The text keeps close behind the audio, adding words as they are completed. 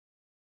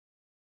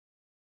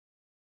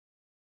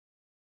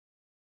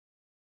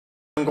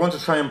I'm going to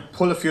try and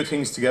pull a few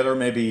things together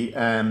maybe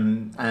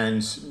and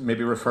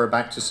maybe refer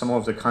back to some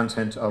of the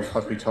content of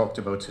what we talked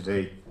about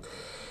today.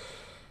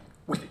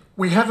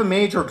 We have a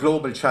major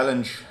global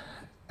challenge.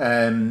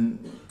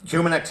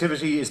 Human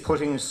activity is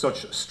putting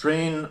such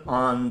strain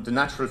on the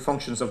natural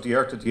functions of the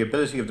Earth that the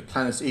ability of the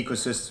planet's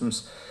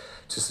ecosystems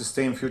to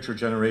sustain future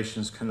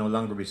generations can no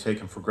longer be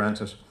taken for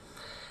granted.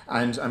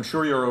 And I'm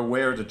sure you're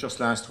aware that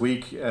just last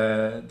week,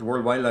 the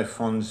World Wildlife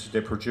Fund,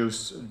 they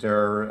produced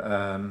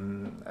their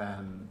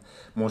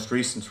most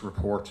recent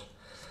report.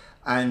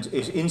 And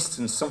it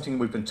instanced something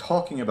we've been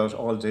talking about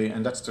all day,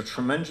 and that's the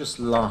tremendous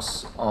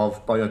loss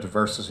of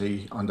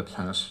biodiversity on the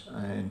planet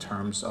in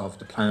terms of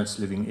the planet's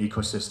living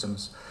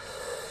ecosystems.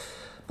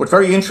 But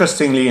very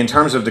interestingly, in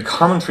terms of the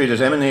commentary that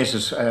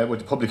emanated with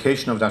the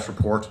publication of that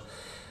report,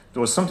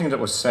 there was something that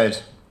was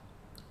said.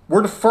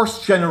 We're the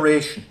first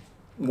generation,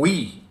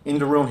 we in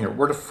the room here,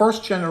 we're the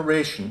first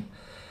generation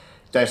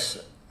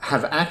that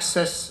have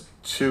access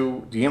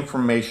to the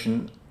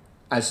information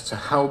as to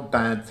how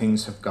bad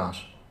things have got.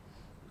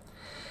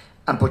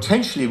 And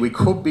potentially we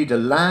could be the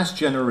last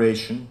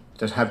generation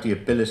that have the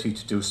ability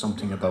to do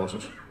something about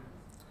it.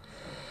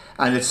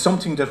 And it's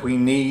something that we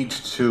need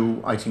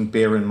to, I think,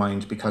 bear in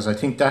mind, because I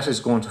think that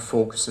is going to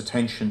focus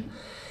attention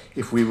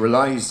if we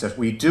realize that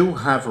we do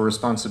have a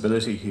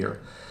responsibility here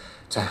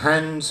to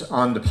hand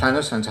on the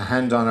planet and to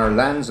hand on our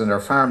lands and our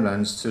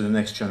farmlands to the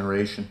next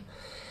generation.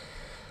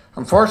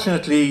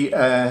 Unfortunately,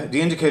 the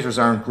indicators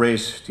aren't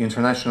great. The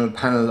International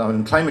Panel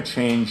on Climate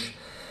Change,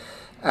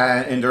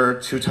 in their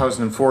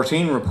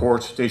 2014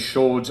 report, they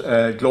showed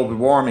global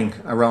warming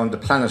around the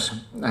planet.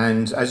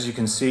 And as you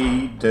can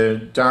see, the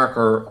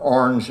darker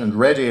orange and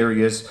red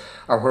areas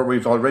are where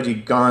we've already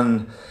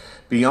gone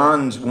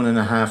beyond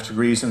 1.5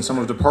 degrees, and some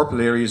of the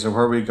purple areas are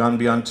where we've gone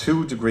beyond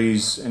 2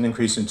 degrees, an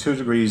increase in 2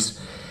 degrees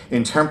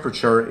in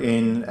temperature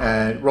in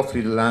roughly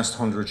the last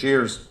 100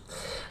 years.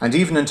 And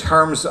even in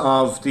terms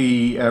of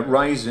the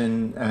rise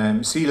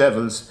in sea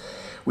levels,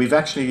 we've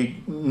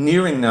actually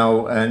nearing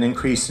now an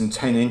increase in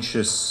 10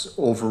 inches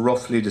over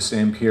roughly the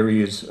same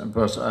period,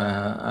 about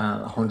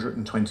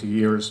 120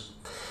 years.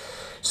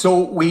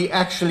 So we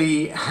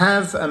actually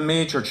have a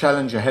major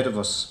challenge ahead of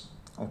us,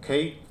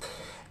 okay?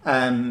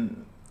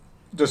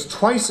 There's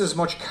twice as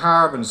much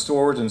carbon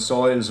stored in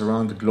soils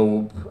around the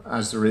globe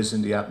as there is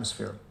in the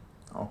atmosphere,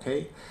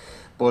 okay?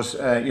 But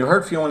you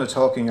heard Fiona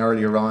talking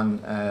earlier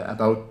on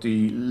about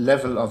the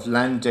level of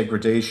land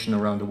degradation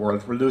around the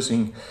world. We're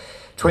losing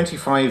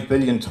 25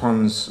 billion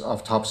tonnes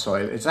of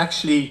topsoil. It's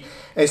actually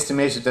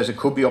estimated that it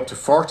could be up to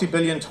 40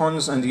 billion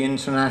tonnes, and the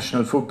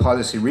International Food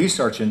Policy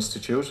Research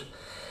Institute,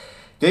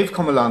 they've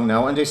come along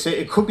now and they say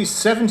it could be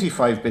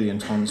 75 billion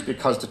tonnes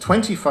because the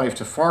 25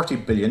 to 40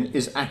 billion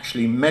is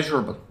actually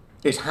measurable.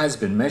 It has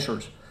been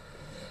measured.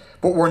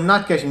 But we're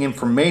not getting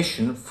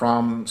information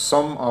from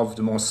some of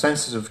the most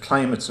sensitive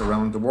climates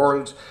around the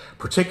world,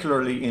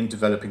 particularly in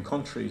developing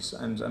countries.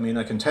 And I mean,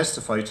 I can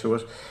testify to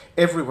it.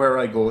 Everywhere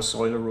I go,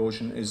 soil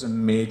erosion is a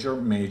major,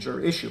 major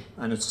issue.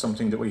 And it's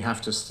something that we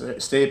have to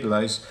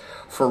stabilise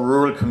for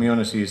rural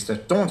communities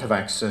that don't have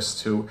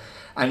access to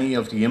any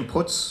of the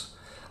inputs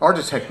or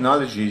the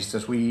technologies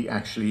that we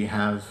actually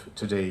have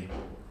today.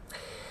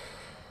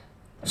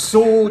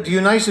 So the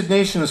United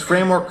Nations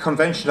Framework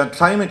Convention on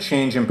Climate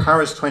Change in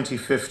Paris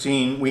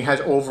 2015, we had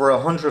over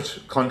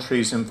 100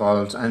 countries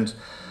involved, and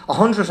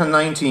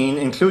 119,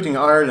 including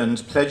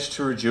Ireland, pledged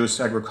to reduce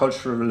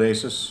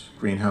agricultural-related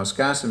greenhouse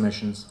gas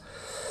emissions.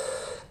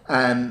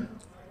 And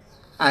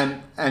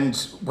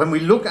when we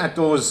look at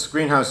those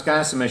greenhouse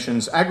gas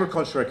emissions,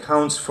 agriculture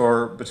accounts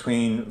for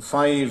between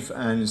 5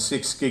 and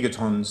 6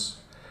 gigatons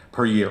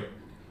per year,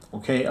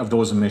 okay, of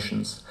those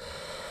emissions.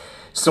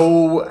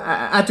 So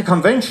at the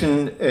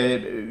convention,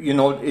 you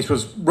know, it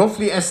was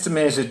roughly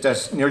estimated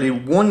that nearly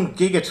 1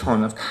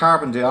 gigaton of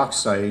carbon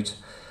dioxide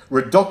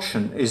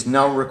reduction is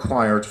now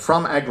required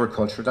from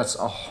agriculture. That's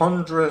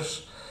 100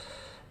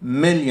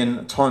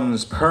 million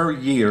tons per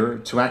year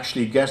to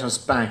actually get us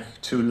back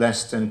to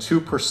less than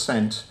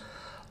 2%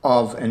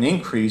 of an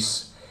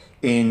increase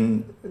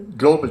in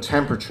global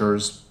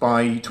temperatures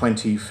by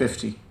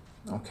 2050,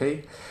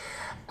 okay?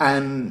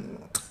 And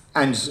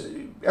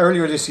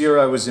earlier this year,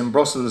 I was in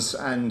Brussels,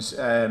 and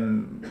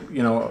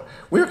you know,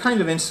 we're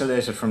kind of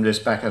insulated from this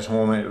back at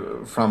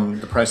home from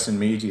the press and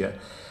media.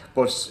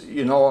 But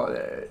you know,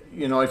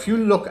 if you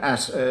look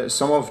at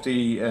some of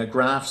the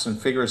graphs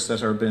and figures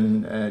that are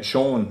been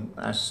shown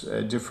at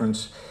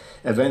different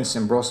events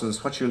in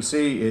Brussels, what you'll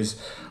see is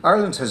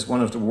Ireland has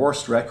one of the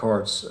worst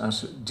records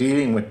at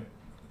dealing with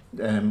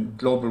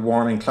global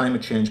warming,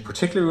 climate change,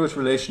 particularly with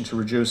relation to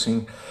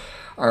reducing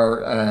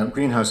our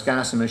greenhouse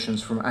gas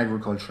emissions from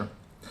agriculture.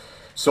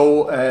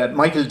 So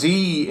Michael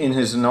D, in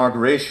his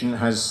inauguration,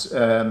 has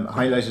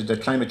highlighted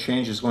that climate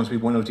change is going to be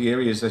one of the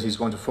areas that he's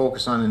going to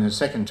focus on in his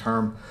second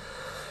term.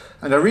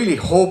 And I really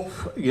hope,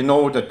 you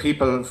know, that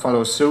people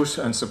follow suit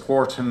and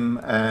support him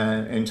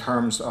in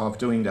terms of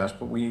doing that.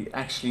 But we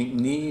actually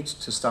need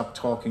to stop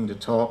talking the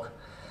talk,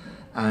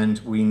 and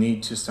we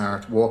need to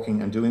start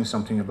walking and doing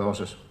something about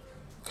it.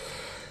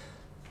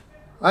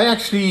 I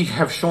actually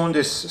have shown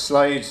this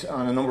slide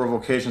on a number of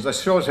occasions. I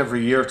show it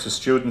every year to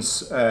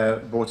students,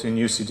 both in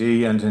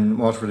UCD and in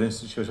Waterford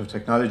Institute of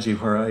Technology,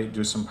 where I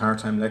do some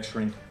part-time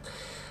lecturing.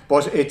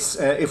 But it's,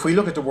 if we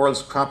look at the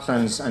world's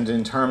croplands and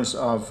in terms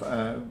of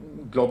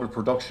global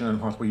production and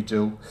what we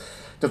do,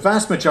 the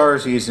vast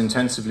majority is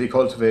intensively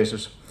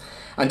cultivated.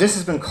 And this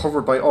has been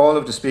covered by all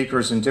of the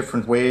speakers in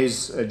different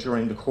ways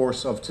during the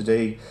course of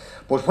today.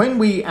 But when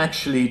we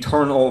actually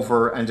turn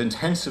over and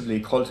intensively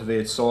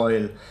cultivate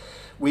soil,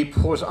 we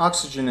put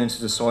oxygen into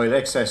the soil,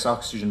 excess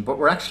oxygen, but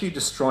we're actually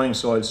destroying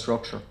soil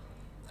structure.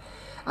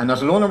 And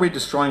not alone are we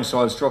destroying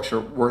soil structure,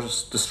 we're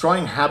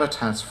destroying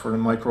habitats for the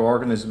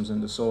microorganisms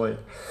in the soil.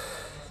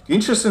 The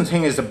interesting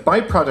thing is the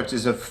byproduct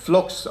is a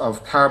flux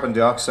of carbon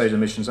dioxide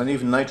emissions and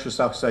even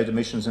nitrous oxide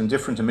emissions and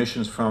different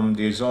emissions from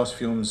the exhaust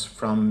fumes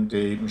from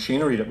the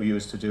machinery that we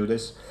use to do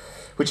this,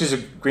 which is a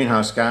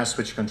greenhouse gas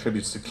which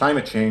contributes to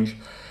climate change.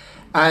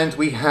 And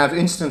we have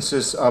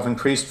instances of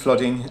increased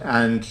flooding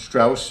and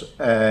drought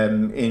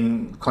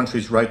in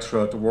countries right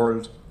throughout the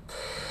world.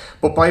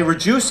 But by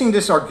reducing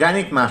this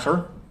organic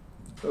matter,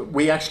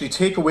 we actually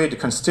take away the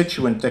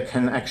constituent that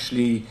can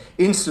actually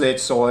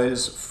insulate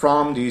soils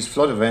from these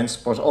flood events,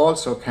 but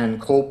also can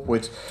cope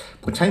with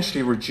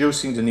potentially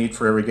reducing the need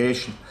for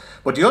irrigation.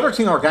 But the other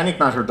thing organic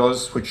matter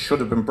does, which should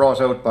have been brought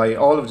out by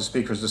all of the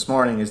speakers this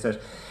morning, is that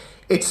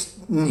it's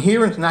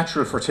inherent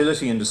natural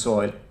fertility in the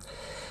soil.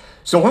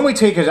 So when we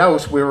take it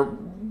out, we're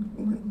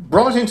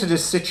brought into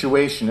this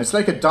situation. It's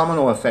like a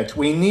domino effect.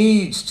 We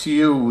need to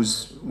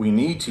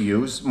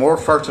use more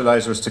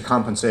fertilizers to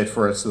compensate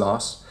for its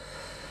loss.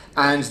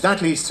 And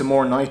that leads to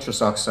more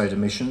nitrous oxide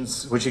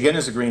emissions, which again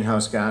is a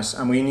greenhouse gas.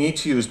 And we need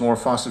to use more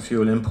fossil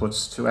fuel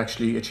inputs to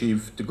actually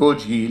achieve the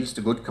good yields,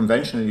 the good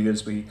conventional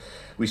yields we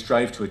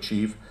strive to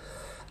achieve.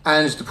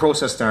 And the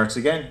process starts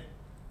again.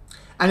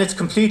 And it's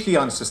completely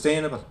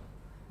unsustainable.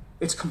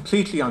 It's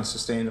completely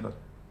unsustainable.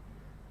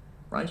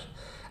 Right?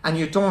 And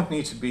you don't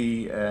need to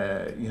be,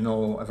 a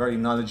very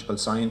knowledgeable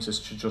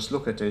scientist to just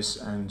look at this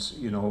and,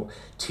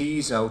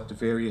 tease out the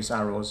various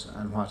arrows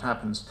and what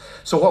happens.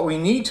 So what we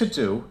need to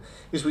do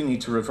is we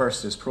need to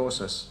reverse this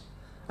process.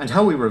 And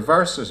how we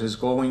reverse it is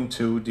going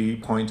to the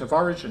point of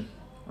origin,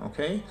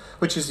 okay?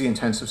 Which is the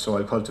intensive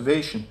soil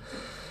cultivation.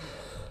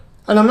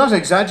 And I'm not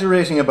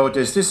exaggerating about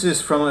this. This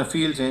is from a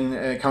field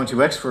in County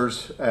Wexford.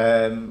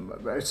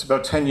 It's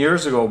about 10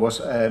 years ago, but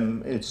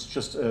it's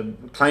just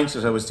clients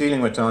that I was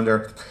dealing with down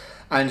there.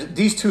 And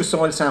these two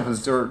soil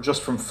samples, they're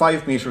just from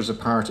 5 meters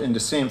apart in the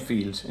same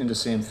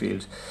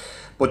field,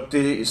 But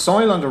the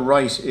soil on the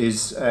right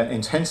is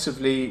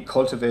intensively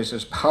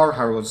cultivated power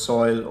harrowed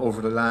soil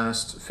over the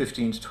last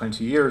 15 to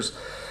 20 years.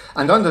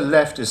 And on the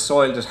left is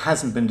soil that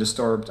hasn't been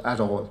disturbed at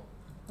all.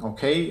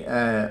 Okay,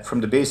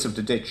 from the base of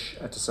the ditch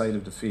at the side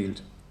of the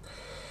field.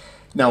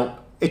 Now,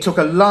 it took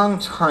a long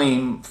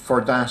time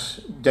for that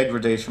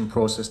degradation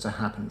process to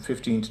happen,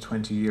 15 to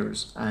 20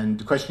 years. And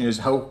the question is,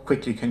 how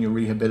quickly can you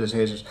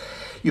rehabilitate it?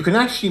 You can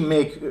actually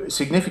make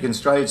significant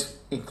strides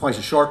in quite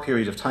a short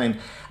period of time,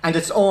 and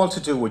it's all to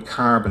do with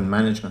carbon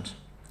management.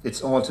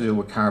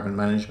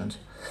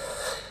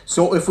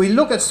 So if we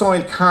look at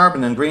soil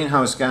carbon and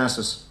greenhouse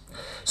gases,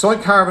 soil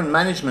carbon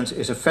management,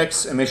 it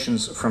affects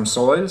emissions from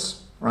soils.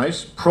 Right?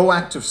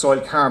 Proactive soil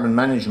carbon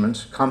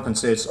management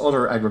compensates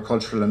other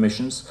agricultural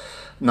emissions,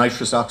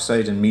 nitrous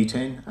oxide and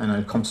methane, and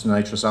I'll come to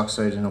nitrous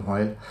oxide in a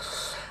while.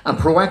 And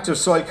proactive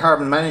soil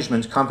carbon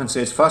management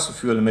compensates fossil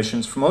fuel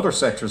emissions from other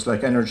sectors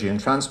like energy and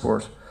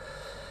transport.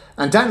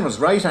 And Dan was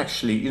right,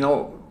 actually.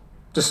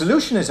 The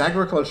solution is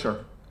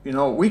agriculture.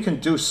 We can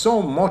do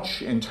so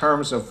much in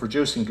terms of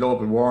reducing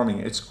global warming.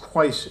 It's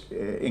quite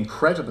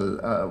incredible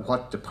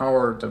what the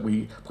power that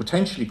we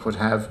potentially could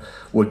have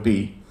would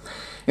be.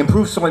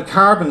 Improved soil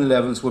carbon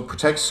levels would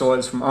protect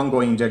soils from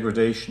ongoing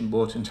degradation,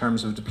 both in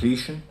terms of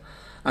depletion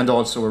and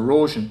also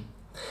erosion.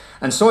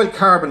 And soil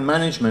carbon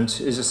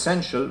management is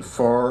essential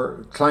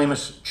for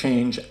climate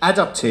change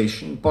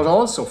adaptation, but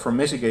also for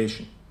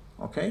mitigation,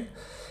 okay?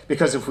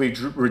 Because if we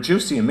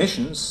reduce the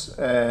emissions,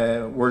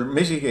 we're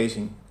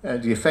mitigating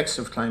the effects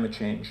of climate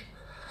change.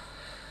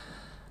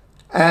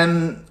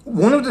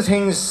 One of the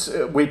things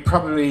we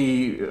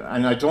probably,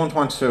 and I don't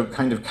want to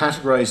kind of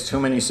categorize too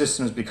many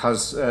systems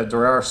because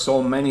there are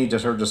so many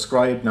that are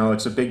described now,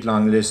 it's a big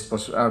long list,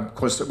 but of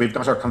course we've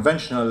got our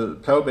conventional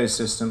plough-based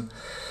system,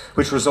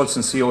 which results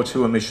in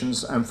CO2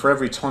 emissions, and for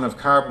every ton of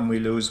carbon we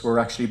lose, we're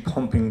actually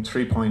pumping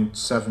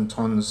 3.7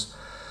 tons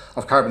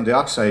of carbon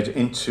dioxide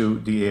into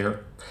the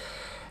air.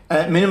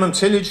 Minimum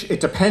tillage,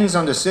 it depends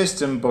on the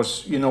system,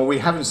 but we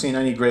haven't seen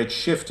any great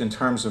shift in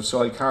terms of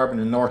soil carbon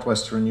in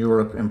northwestern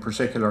Europe in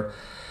particular.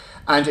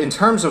 And in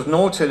terms of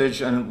no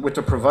tillage, and with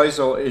the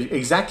proviso,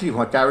 exactly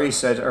what Gary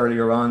said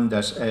earlier on,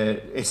 that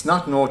it's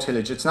not no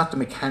tillage, it's not the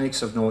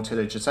mechanics of no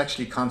tillage, it's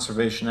actually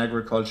conservation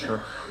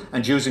agriculture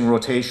and using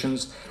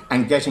rotations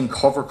and getting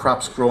cover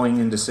crops growing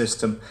in the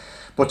system.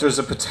 But there's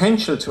a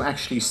potential to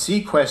actually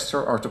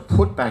sequester or to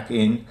put back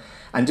in,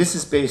 and this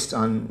is based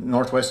on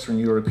northwestern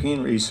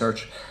European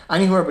research,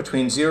 anywhere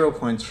between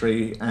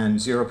 0.3 and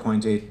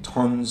 0.8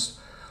 tons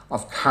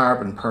of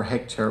carbon per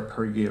hectare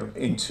per year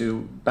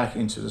back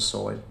into the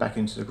soil, back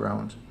into the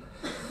ground.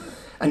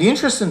 And the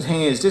interesting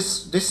thing is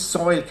this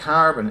soil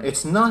carbon,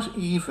 it's not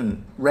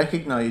even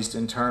recognized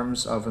in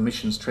terms of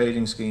emissions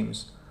trading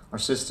schemes or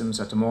systems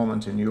at the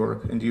moment in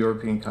Europe, in the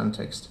European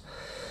context,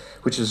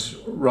 which is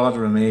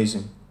rather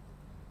amazing.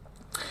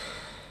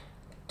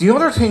 The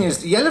other thing is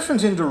the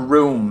elephant in the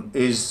room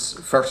is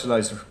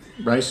fertilizer,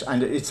 right?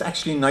 And it's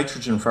actually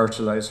nitrogen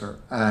fertilizer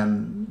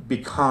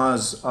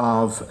because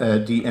of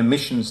the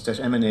emissions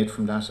that emanate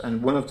from that.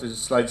 And one of the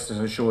slides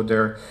that I showed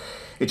there,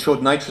 it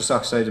showed nitrous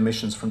oxide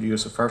emissions from the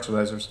use of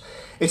fertilizers.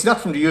 It's not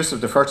from the use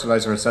of the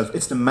fertilizer itself,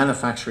 it's the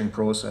manufacturing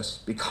process,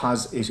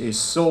 because it is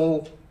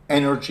so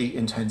energy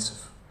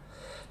intensive.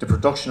 The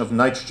production of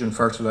nitrogen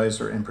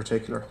fertilizer in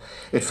particular.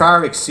 It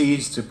far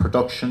exceeds the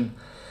production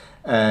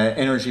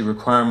energy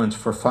requirement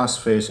for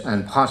phosphate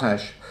and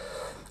potash.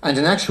 And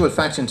in actual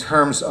fact, in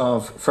terms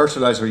of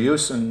fertilizer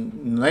use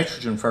and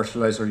nitrogen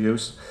fertilizer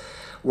use,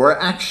 we're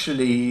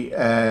actually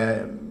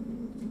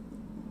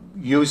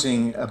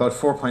using about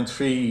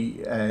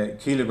 4.3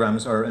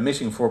 kilograms, or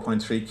emitting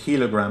 4.3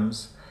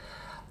 kilograms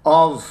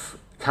of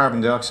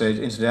carbon dioxide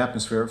into the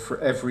atmosphere for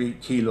every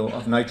kilo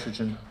of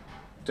nitrogen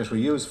that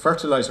we use,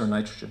 fertilizer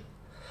nitrogen.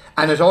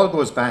 And it all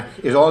goes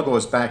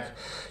back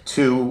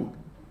to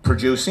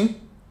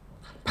producing,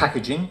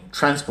 packaging,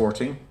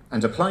 transporting,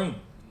 and applying.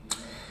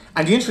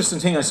 And the interesting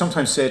thing I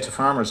sometimes say to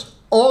farmers,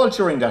 all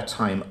during that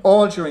time,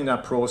 all during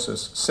that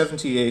process,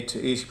 78 to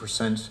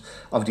 80%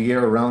 of the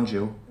air around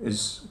you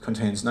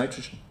contains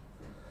nitrogen.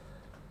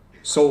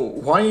 So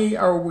why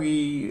are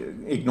we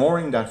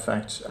ignoring that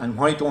fact, and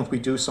why don't we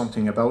do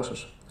something about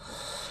it?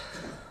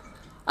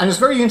 And it's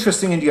very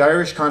interesting in the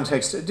Irish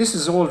context. This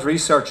is old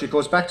research. It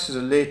goes back to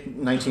the late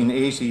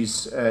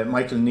 1980s.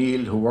 Michael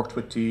Neal, who worked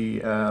with the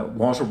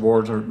Water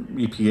Board, or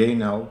EPA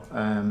now,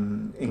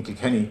 in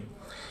Kilkenny.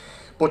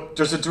 But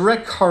there's a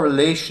direct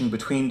correlation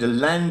between the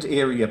land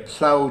area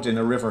ploughed in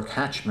a river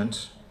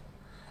catchment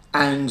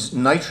and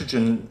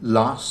nitrogen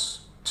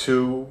loss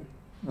to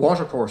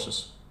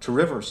watercourses, to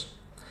rivers.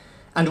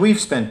 And we've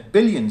spent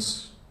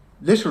billions,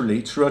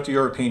 literally, throughout the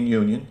European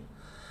Union,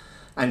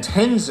 and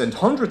tens and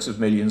hundreds of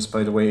millions,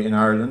 by the way, in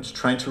Ireland,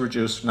 trying to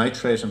reduce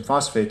nitrate and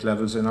phosphate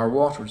levels in our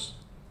waters.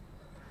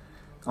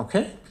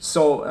 Okay?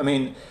 So, I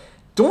mean,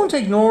 don't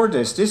ignore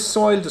this. This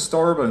soil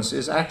disturbance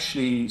is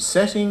actually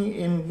setting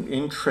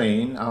in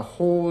train a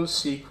whole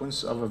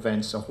sequence of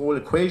events, a whole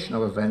equation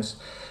of events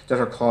that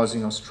are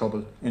causing us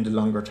trouble in the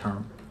longer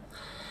term.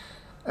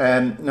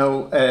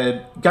 Now,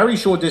 Gary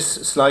showed this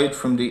slide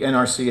from the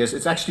NRCS.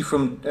 It's actually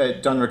from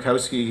John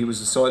Geraghty. He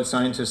was a soil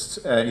scientist.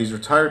 He's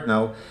retired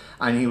now,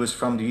 and he was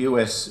from the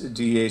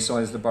USDA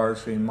Soils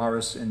Laboratory in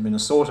Morris in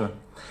Minnesota.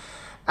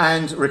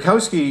 And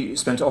Geraghty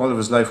spent all of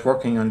his life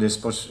working on this,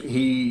 but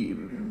he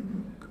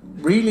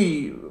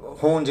really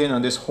honed in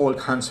on this whole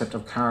concept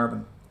of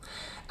carbon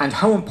and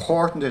how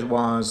important it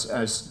was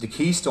as the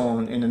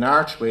keystone in an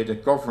archway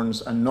that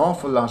governs an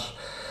awful lot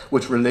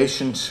with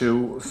relation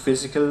to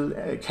physical,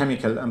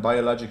 chemical and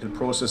biological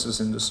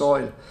processes in the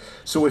soil.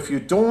 So if you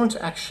don't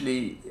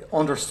actually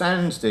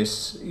understand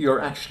this,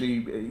 you're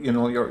actually,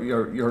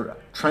 you're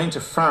trying to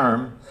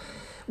farm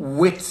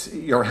with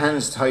your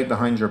hands tied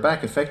behind your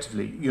back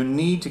effectively. You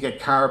need to get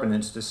carbon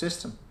into the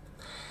system.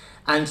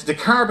 And the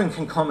carbon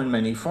can come in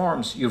many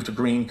forms. You have the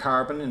green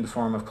carbon in the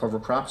form of cover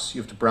crops,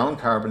 you have the brown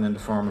carbon in the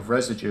form of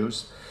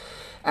residues,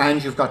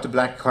 and you've got the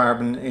black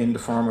carbon in the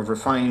form of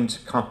refined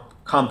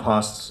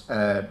composts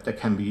that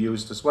can be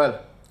used as well.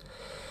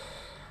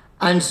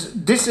 And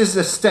this is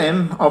a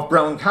stem of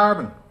brown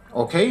carbon,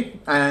 okay?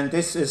 And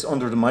this is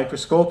under the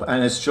microscope,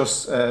 and it's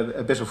just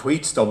a bit of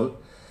wheat stubble.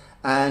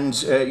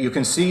 And you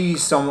can see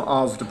some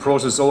of the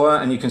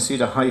protozoa, and you can see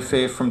the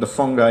hyphae from the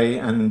fungi,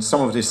 and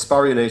some of this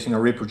sporulating or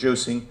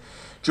reproducing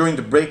during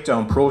the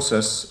breakdown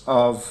process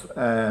of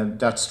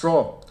that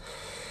straw.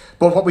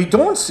 But what we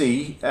don't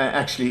see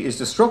actually is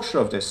the structure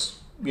of this,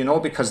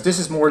 because this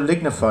is more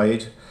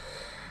lignified,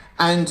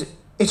 and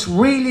it's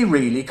really,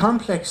 really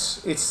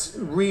complex. It's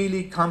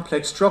really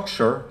complex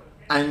structure,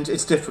 and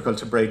it's difficult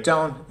to break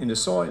down in the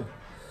soil.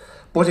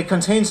 But it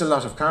contains a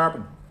lot of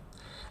carbon,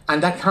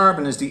 and that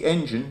carbon is the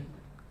engine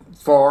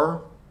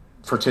for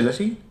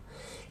fertility.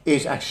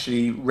 It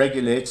actually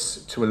regulates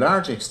to a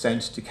large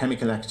extent the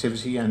chemical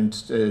activity and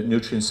the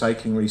nutrient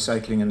cycling,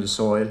 recycling in the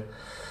soil.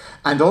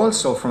 And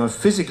also from a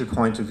physical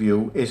point of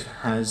view, it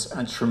has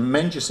a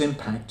tremendous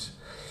impact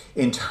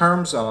in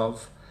terms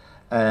of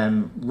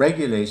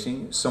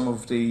regulating some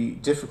of the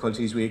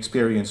difficulties we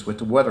experience with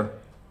the weather.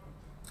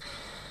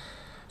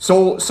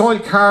 So soil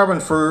carbon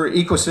for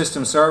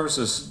ecosystem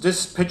services.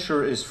 This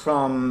picture is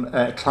from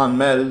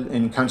Clonmel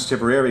in County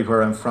Tipperary,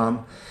 where I'm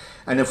from.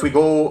 And if we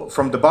go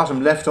from the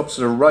bottom left up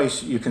to the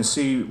right, you can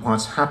see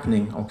what's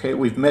happening. Okay,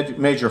 we've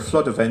major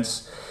flood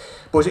events.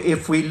 But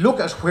if we look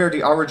at where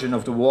the origin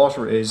of the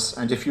water is,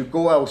 and if you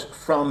go out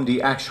from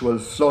the actual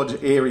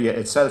flood area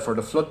itself, or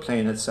the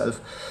floodplain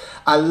itself,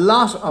 a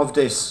lot of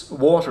this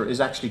water is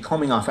actually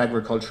coming off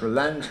agricultural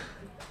land.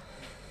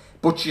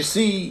 But you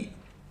see,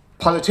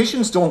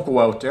 politicians don't go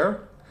out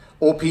there.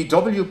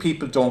 OPW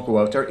people don't go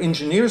out there,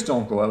 engineers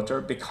don't go out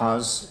there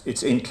because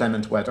it's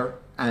inclement weather,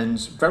 and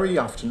very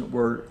often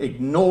we're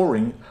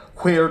ignoring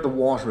where the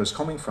water is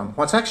coming from.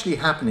 What's actually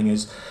happening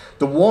is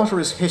the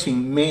water is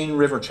hitting main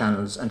river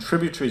channels and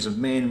tributaries of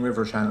main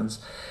river channels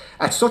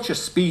at such a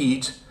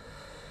speed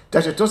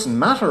that it doesn't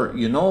matter,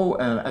 you know,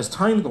 as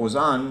time goes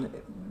on.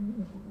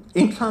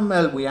 In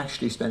Clonmel, we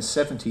actually spent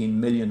 17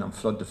 million on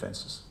flood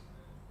defences,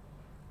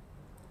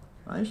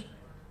 right?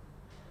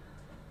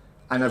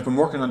 And I've been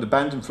working on the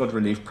Bandon Flood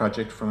Relief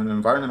Project from an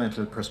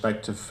environmental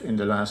perspective in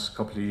the last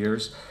couple of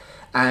years,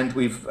 and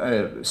we've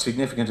a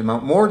significant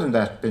amount more than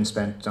that been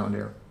spent down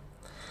there.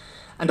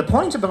 And the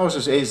point about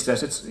it is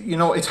that it's, you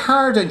know, it's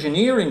hard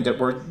engineering that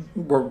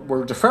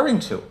we're deferring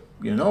to.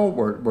 You know,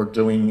 we're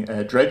doing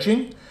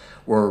dredging,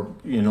 we're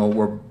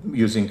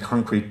using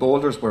concrete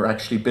boulders, we're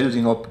actually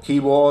building up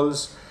quay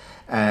walls,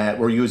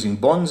 we're using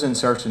bunds in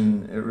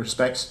certain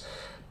respects.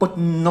 But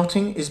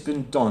nothing has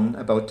been done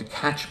about the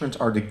catchment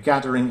or the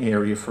gathering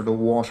area for the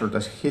water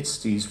that hits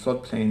these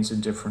floodplains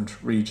in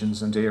different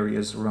regions and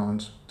areas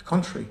around the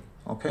country,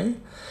 okay?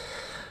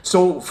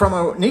 So from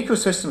an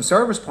ecosystem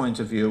service point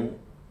of view,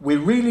 we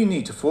really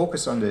need to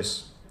focus on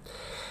this.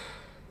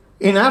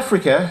 In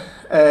Africa,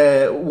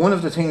 one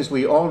of the things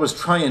we always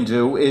try and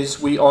do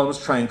is we always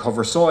try and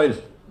cover soil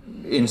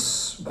in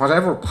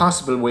whatever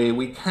possible way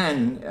we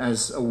can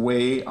as a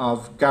way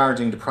of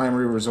guarding the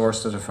primary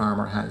resource that a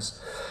farmer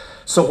has.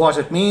 So what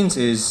it means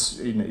is,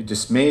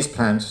 this maize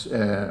plant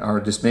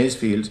or this maize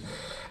field,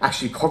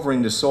 actually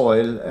covering the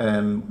soil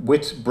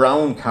with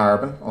brown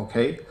carbon,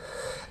 okay,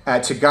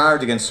 to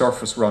guard against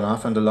surface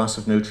runoff and the loss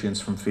of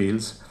nutrients from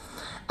fields.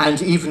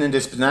 And even in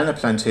this banana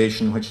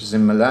plantation, which is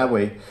in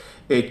Malawi,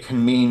 it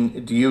can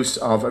mean the use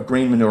of a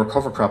green manure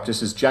cover crop.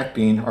 This is jack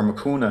bean or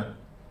mucuna,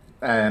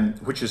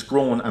 which is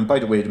grown, and by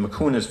the way, the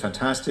mucuna is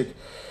fantastic,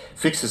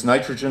 fixes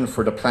nitrogen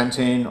for the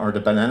plantain or the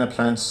banana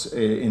plants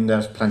in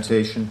that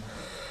plantation.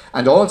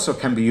 And also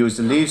can be used,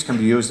 the leaves can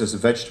be used as a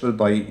vegetable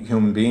by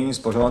human beings,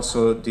 but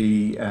also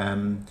the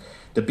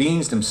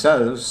beans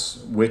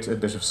themselves, with a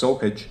bit of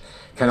soakage,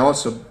 can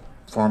also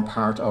form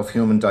part of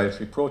human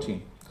dietary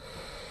protein.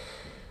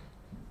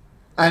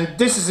 And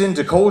this is in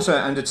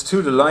Dakota, and it's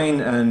to the line,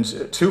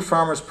 and two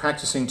farmers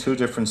practicing two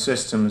different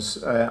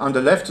systems. On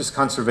the left is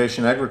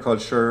conservation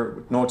agriculture,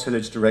 with no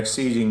tillage, direct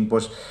seeding,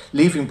 but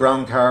leaving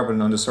brown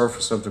carbon on the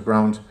surface of the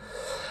ground.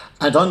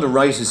 And on the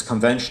right is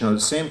conventional,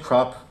 same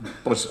crop,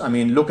 but I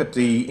mean, look at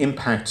the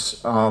impact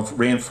of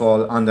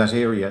rainfall on that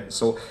area.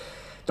 So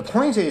the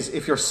point is,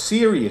 if you're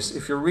serious,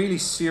 if you're really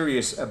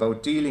serious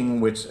about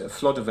dealing with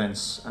flood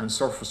events and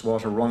surface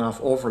water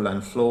runoff,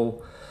 overland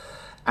flow,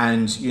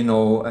 and you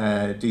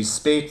know, these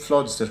spate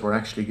floods that we're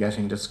actually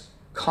getting, that's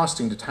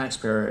costing the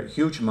taxpayer a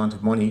huge amount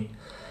of money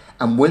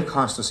and will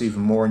cost us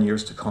even more in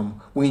years to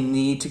come, we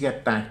need to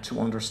get back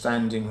to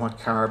understanding what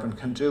carbon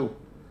can do.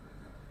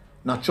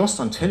 Not just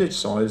on tillage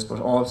soils,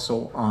 but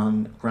also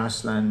on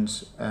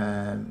grassland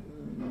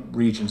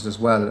regions as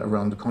well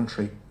around the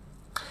country.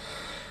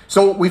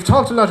 So we've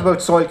talked a lot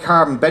about soil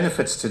carbon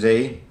benefits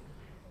today,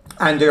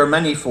 and they are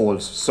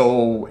manifold.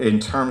 So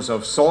in terms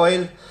of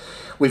soil,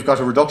 we've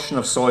got a reduction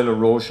of soil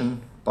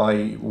erosion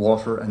by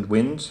water and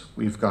wind.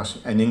 We've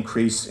got an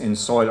increase in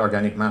soil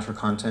organic matter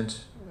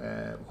content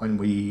when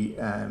we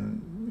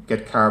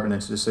get carbon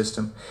into the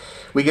system.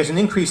 We get an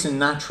increase in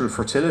natural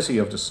fertility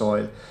of the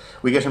soil.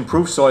 We get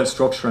improved soil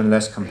structure and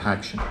less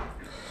compaction.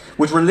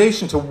 With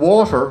relation to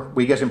water,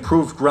 we get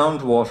improved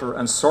groundwater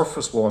and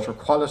surface water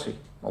quality.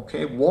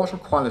 Okay, water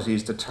quality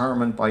is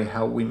determined by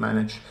how we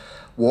manage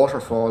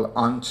waterfall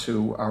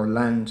onto our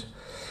land.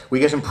 We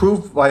get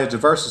improved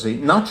biodiversity,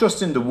 not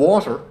just in the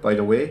water, by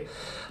the way,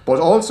 but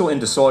also in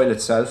the soil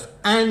itself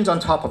and on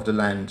top of the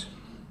land,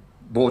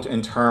 both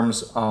in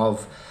terms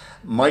of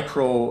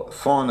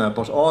microfauna,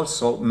 but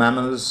also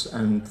mammals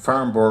and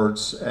farm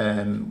birds,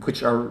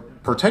 which are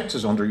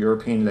protected under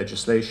European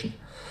legislation.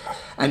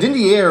 And in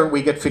the air,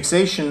 we get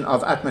fixation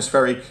of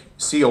atmospheric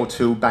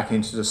CO2 back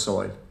into the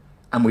soil,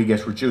 and we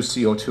get reduced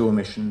CO2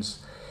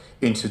 emissions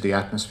into the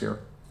atmosphere,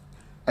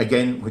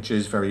 again, which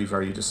is very,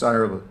 very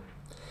desirable.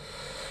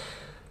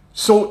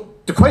 So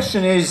the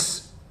question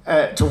is,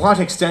 to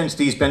what extent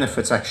these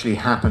benefits actually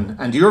happen.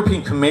 And the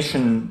European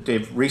Commission,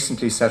 they've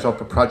recently set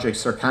up a project,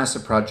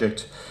 Circassa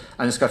project,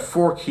 and it's got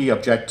 4 key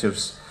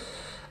objectives.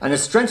 And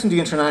it's strengthened the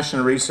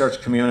international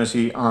research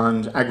community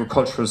on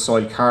agricultural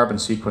soil carbon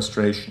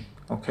sequestration.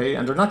 Okay,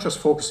 and they're not just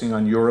focusing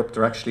on Europe,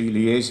 they're actually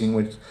liaising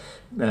with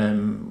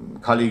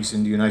colleagues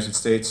in the United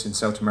States, in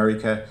South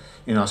America,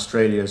 in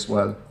Australia as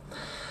well.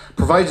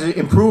 Provided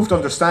improved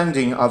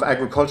understanding of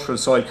agricultural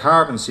soil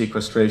carbon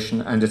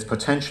sequestration and its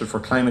potential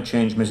for climate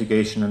change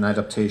mitigation and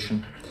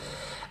adaptation,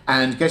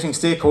 and getting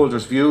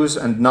stakeholders' views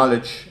and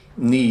knowledge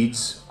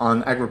needs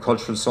on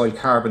agricultural soil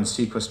carbon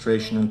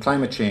sequestration and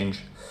climate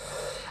change,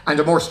 and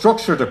a more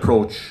structured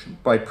approach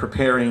by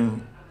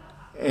preparing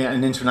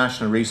an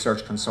international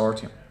research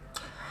consortium.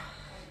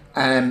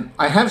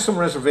 I have some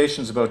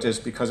reservations about this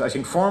because I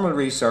think formal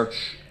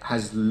research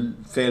has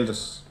failed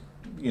us.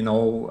 you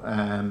know,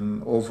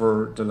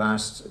 over the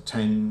last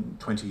 10,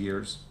 20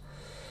 years.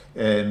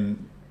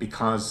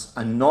 Because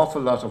an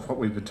awful lot of what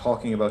we've been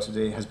talking about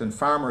today has been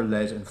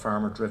farmer-led and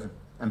farmer-driven.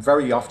 And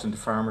very often the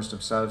farmers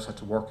themselves had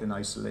to work in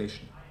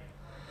isolation.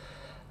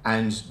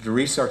 And the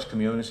research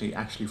community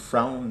actually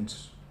frowned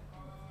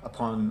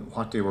upon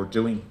what they were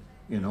doing,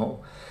 you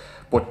know.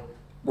 But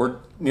we're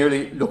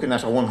nearly looking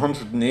at a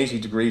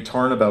 180-degree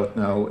turnabout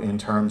now in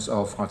terms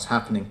of what's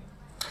happening.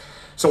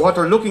 So what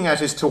they're looking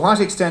at is, to what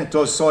extent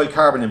does soil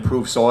carbon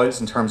improve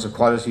soils in terms of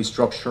quality,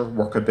 structure,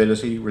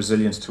 workability,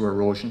 resilience to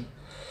erosion?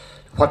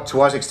 To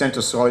what extent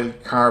does soil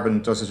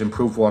carbon, does it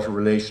improve water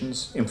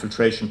relations,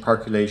 infiltration,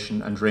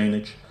 percolation and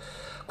drainage,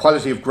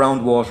 quality of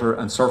groundwater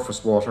and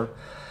surface water,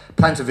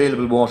 plant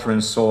available water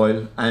in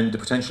soil, and the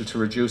potential to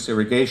reduce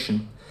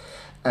irrigation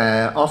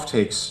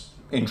offtakes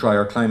in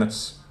drier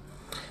climates?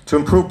 To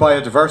improve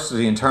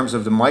biodiversity in terms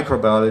of the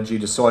microbiology,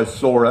 the soil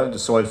flora, the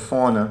soil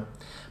fauna,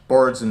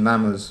 birds and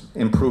mammals,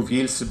 improve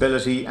yield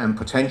stability and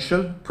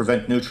potential,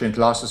 prevent nutrient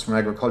losses from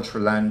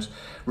agricultural land,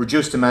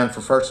 reduce demand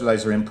for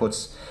fertilizer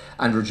inputs,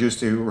 and reduce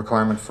the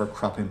requirement for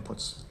crop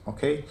inputs,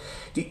 okay?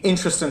 The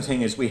interesting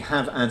thing is we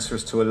have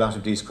answers to a lot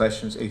of these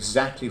questions,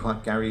 exactly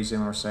what Gary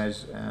Zimmer said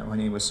when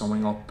he was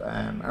summing up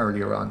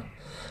earlier on.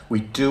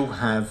 We do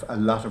have a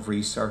lot of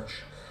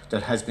research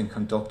that has been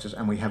conducted,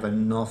 and we have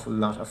an awful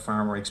lot of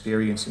farmer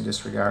experience in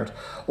this regard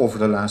over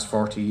the last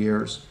 40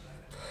 years.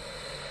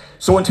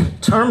 So in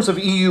terms of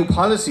EU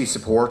policy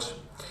support,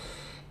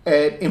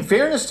 in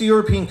fairness, the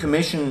European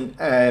Commission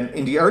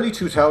in the early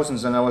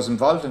 2000s, and I was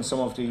involved in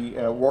some of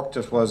the work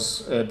that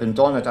was been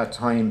done at that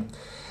time,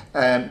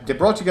 they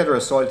brought together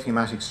a soil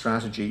thematic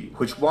strategy,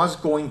 which was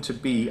going to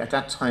be, at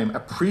that time, a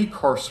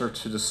precursor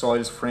to the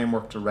Soils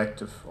Framework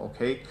Directive,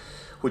 okay,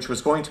 which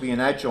was going to be an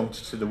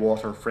adjunct to the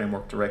Water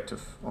Framework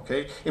Directive,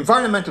 okay.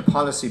 Environmental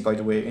policy, by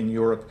the way, in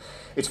Europe,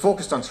 it's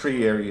focused on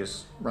 3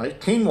 areas, right?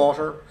 Clean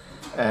water,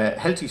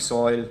 healthy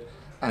soil,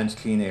 and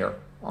clean air.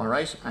 All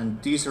right,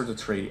 and these are the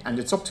 3, and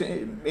it's up to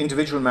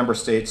individual member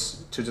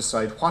states to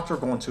decide what they're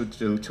going to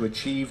do to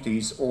achieve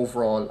these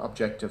overall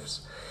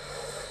objectives.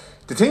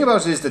 The thing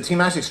about it is the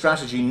thematic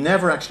strategy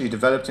never actually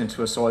developed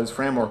into a soils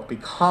framework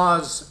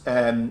because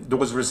there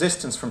was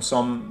resistance from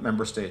some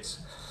member states,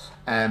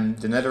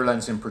 the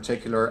Netherlands in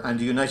particular, and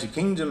the United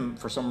Kingdom,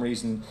 for some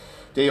reason,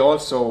 they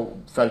also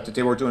felt that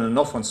they were doing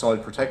enough on soil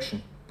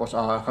protection. But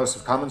a House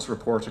of Commons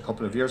report a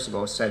couple of years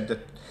ago said that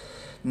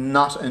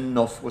not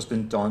enough was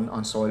been done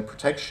on soil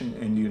protection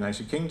in the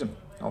United Kingdom,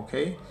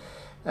 okay?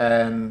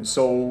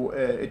 So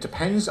it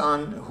depends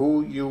on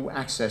who you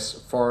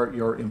access for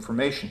your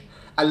information.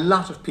 A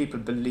lot of people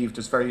believe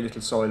there's very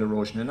little soil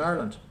erosion in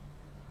Ireland,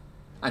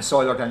 and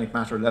soil organic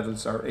matter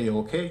levels are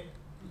A-OK.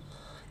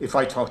 If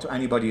I talk to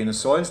anybody in a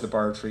soils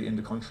laboratory in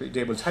the country,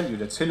 they will tell you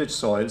that tillage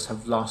soils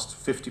have lost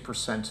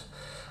 50%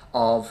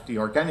 of the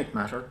organic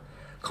matter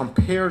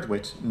compared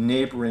with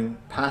neighbouring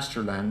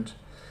pasture land.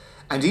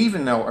 And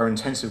even now our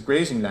intensive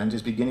grazing land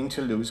is beginning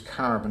to lose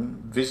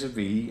carbon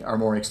vis-a-vis our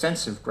more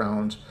extensive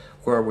ground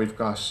where we've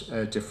got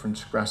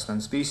different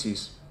grassland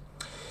species.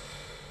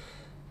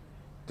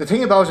 The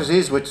thing about it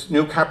is, with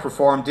new CAP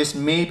reform, this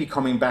may be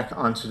coming back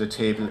onto the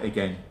table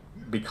again,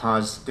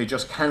 because they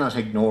just cannot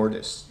ignore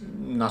this,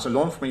 not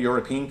alone from a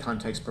European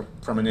context, but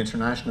from an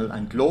international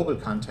and global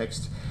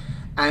context,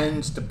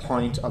 and the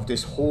point of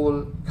this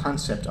whole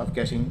concept of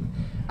getting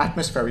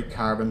atmospheric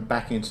carbon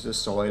back into the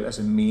soil as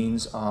a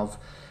means of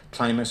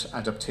climate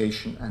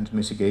adaptation and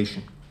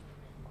mitigation.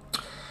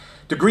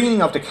 The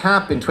greening of the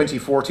CAP in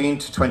 2014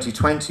 to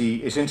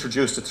 2020, it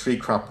introduced a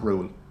 3-crop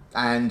rule,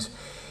 and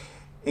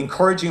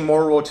encouraging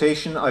more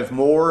rotation. I've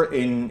more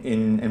in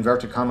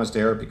inverted commas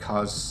there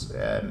because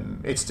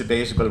it's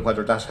debatable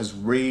whether that has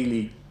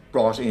really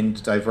brought in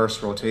the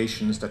diverse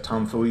rotations that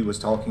Tom Fooey was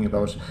talking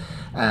about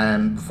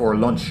before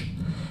lunch.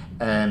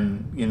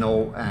 You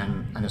know,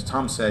 and as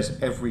Tom says,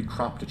 every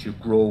crop that you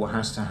grow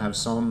has to have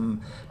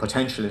some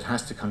potential, it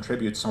has to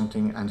contribute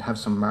something and have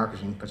some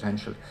marketing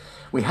potential.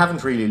 We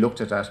haven't really looked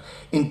at that.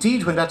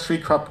 Indeed, when that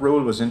 3-crop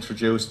rule was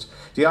introduced,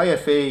 the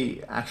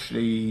IFA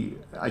actually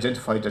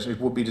identified that it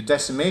would be the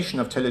decimation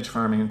of tillage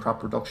farming and crop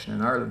production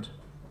in Ireland.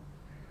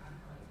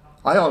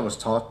 I always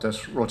thought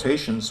that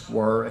rotations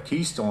were a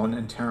keystone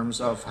in terms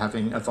of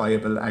having a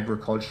viable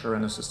agriculture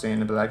and a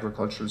sustainable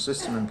agricultural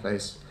system in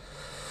place.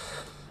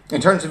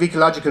 In terms of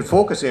ecological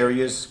focus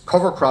areas,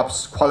 cover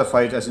crops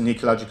qualified as an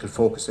ecological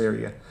focus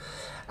area,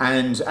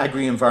 and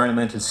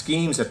agri-environmental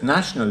schemes at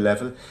national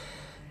level,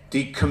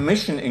 the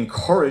Commission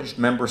encouraged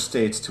member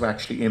states to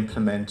actually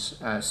implement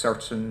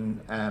certain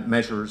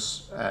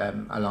measures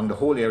along the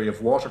whole area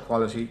of water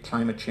quality,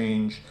 climate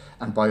change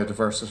and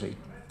biodiversity.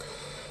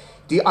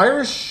 The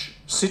Irish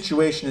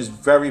situation is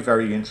very,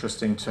 very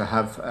interesting to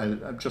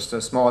have just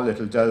a small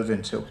little delve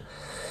into.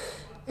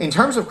 In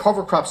terms of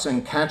cover crops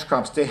and catch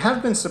crops, they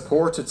have been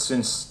supported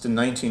since the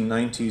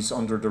 1990s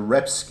under the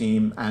REP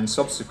scheme and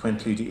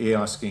subsequently the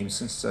EOS scheme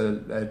since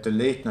the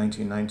late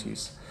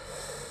 1990s.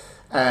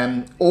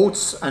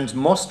 Oats and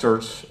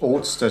mustard,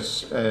 oats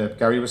that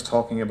Gary was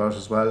talking about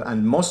as well,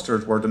 and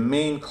mustard were the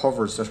main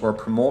covers that were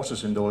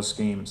promoted in those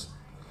schemes.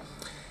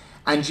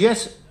 And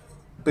yet,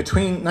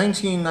 between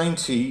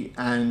 1990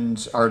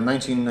 or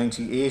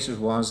 1998 it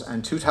was,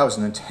 and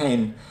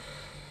 2010,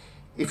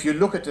 if you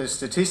look at the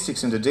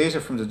statistics and the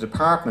data from the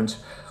department,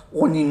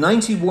 only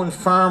 91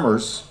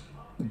 farmers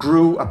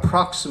grew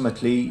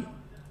approximately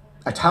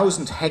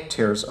 1,000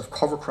 hectares of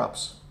cover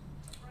crops.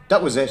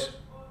 That was it.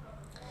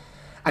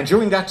 And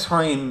during that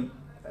time,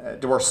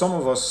 there were some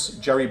of us,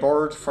 Jerry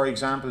Bird, for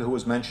example, who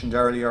was mentioned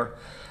earlier,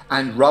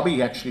 and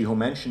Robbie, actually, who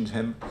mentioned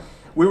him.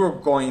 We were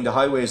going the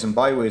highways and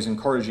byways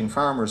encouraging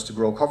farmers to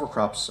grow cover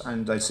crops.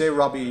 And I'd say,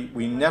 Robbie,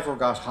 we never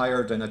got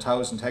higher than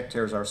 1,000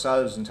 hectares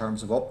ourselves in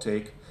terms of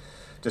uptake,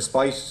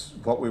 despite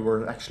what we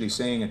were actually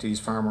saying at these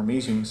farmer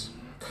meetings.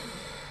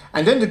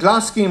 And then the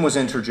GLAS scheme was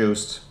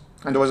introduced,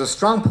 and there was a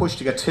strong push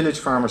to get tillage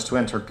farmers to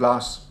enter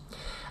GLAS.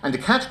 And the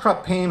catch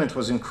crop payment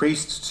was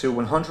increased to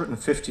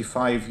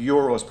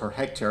 €155 per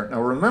hectare.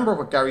 Now remember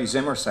what Gary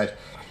Zimmer said.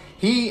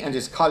 He and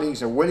his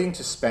colleagues are willing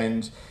to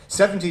spend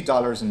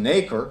 $70 an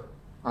acre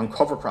on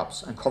cover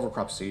crops and cover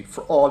crop seed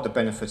for all the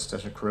benefits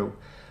that accrue.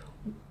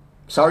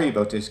 Sorry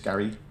about this,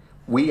 Gary.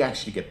 We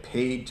actually get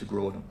paid to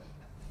grow them.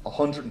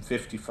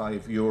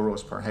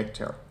 €155 per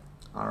hectare.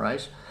 All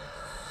right?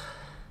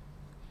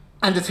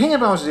 And the thing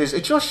about it is,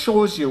 it just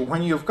shows you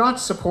when you've got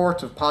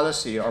supportive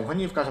policy, or when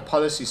you've got a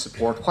policy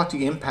support, what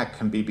the impact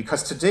can be.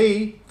 Because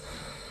today,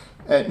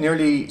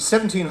 nearly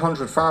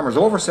 1,700 farmers,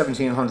 over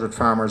 1,700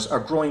 farmers,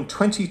 are growing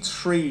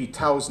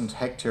 23,000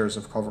 hectares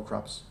of cover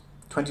crops.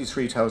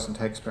 23,000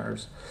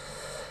 hectares.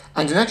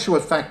 And in actual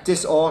fact,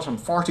 this autumn,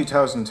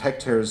 40,000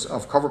 hectares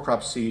of cover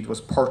crop seed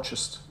was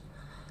purchased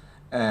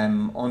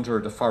under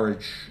the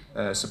forage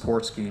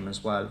support scheme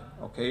as well.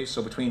 Okay,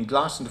 so between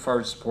GLAS and the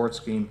forage support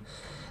scheme,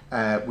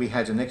 we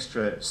had an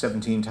extra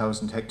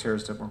 17,000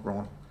 hectares that were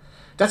grown.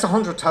 That's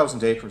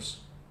 100,000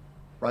 acres,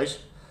 right?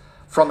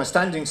 From a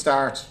standing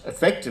start,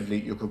 effectively,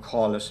 you could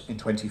call it, in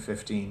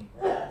 2015.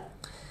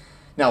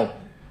 Now,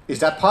 is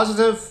that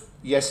positive?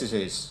 Yes, it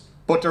is.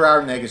 But there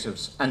are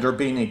negatives, and they're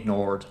being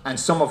ignored. And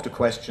some of the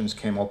questions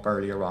came up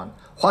earlier on.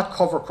 What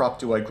cover crop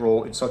do I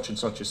grow in such and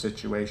such a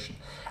situation?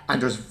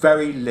 And there's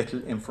very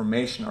little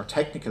information or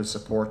technical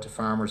support to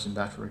farmers in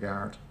that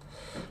regard.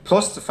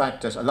 Plus the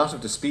fact that a lot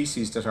of the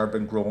species that are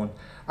being grown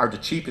are the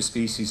cheapest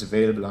species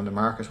available on the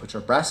market, which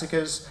are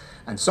brassicas,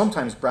 and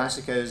sometimes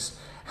brassicas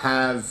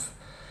have,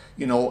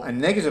 you know, a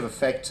negative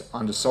effect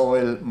on the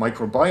soil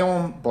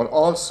microbiome, but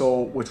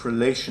also with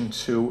relation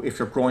to if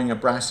you're growing a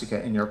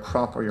brassica in your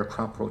crop or your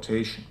crop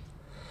rotation.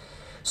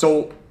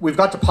 So we've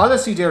got the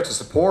policy there to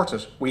support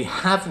it. We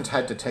haven't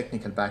had the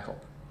technical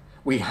backup.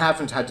 We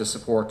haven't had the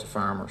support to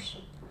farmers.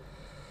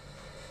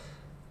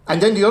 And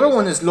then the other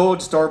one is low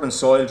disturbance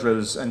soil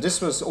drills, and this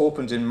was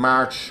opened in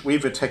March. We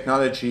have a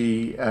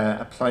technology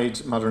applied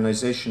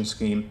modernisation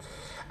scheme,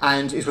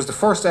 and it was the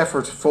first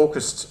effort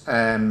focused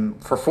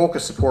for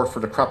focused support for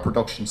the crop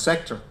production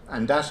sector,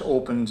 and that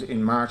opened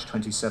in March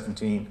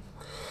 2017.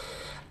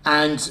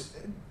 And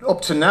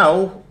up to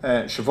now,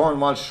 Siobhan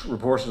Walsh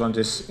reported on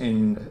this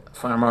in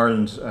Farm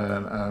Ireland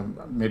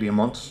maybe a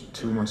month,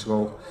 2 months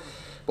ago.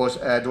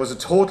 But there was a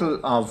total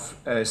of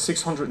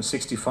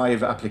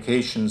 665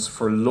 applications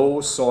for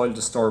low soil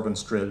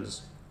disturbance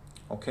drills.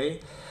 Okay,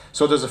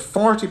 so there's a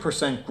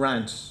 40%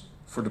 grant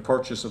for the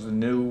purchase of a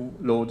new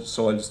low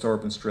soil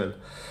disturbance drill,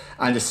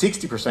 and a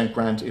 60%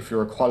 grant if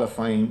you're a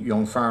qualifying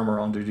young farmer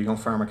under the Young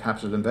Farmer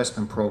Capital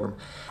Investment Programme.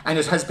 And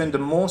it has been the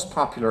most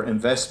popular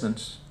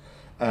investment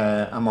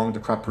among the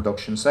crop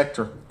production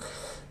sector.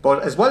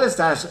 But as well as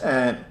that,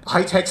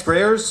 high-tech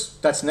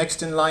sprayers, that's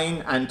next in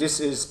line, and this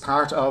is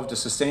part of the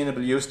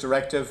Sustainable Use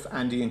Directive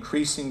and the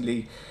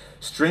increasingly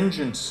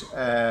stringent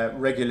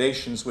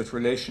regulations with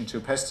relation to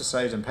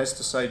pesticide and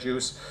pesticide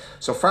use.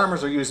 So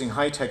farmers are using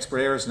high-tech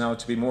sprayers now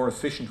to be more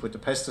efficient with the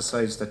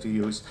pesticides that they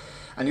use.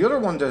 And the other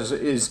one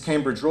is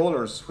Cambridge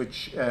rollers,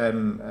 which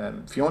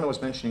Fiona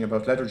was mentioning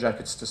about leather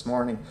jackets this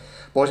morning.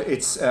 But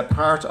it's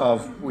part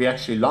of, we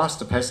actually lost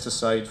the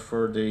pesticide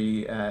for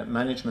the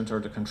management or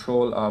the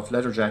control of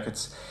leather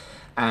jackets.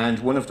 And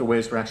one of the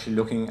ways we're actually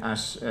looking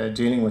at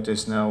dealing with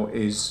this now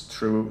is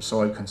through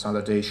soil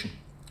consolidation.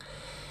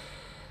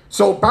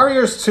 So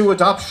barriers to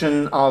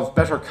adoption of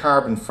better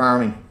carbon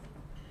farming.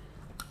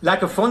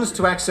 Lack of funds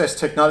to access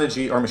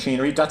technology or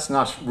machinery, that's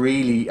not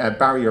really a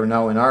barrier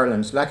now in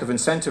Ireland. Lack of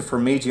incentive for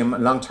medium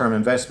and long-term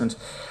investment.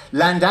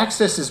 Land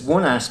access is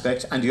one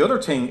aspect, and the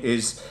other thing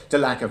is the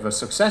lack of a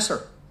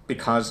successor.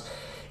 Because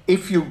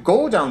if you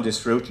go down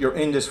this route, you're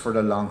in this for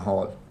the long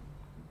haul.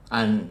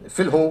 And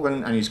Phil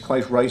Hogan, and he's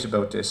quite right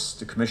about this,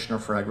 the Commissioner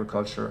for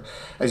Agriculture,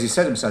 as he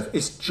said himself,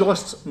 it's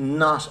just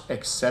not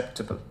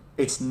acceptable.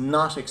 It's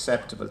not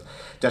acceptable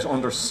that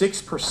under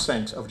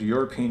 6% of the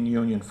European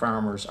Union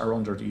farmers are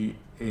under the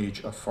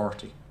age of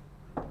 40.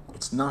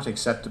 It's not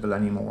acceptable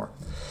anymore.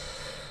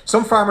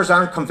 Some farmers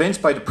aren't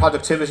convinced by the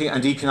productivity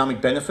and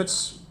economic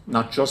benefits,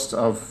 not just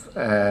of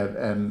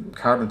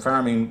carbon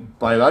farming,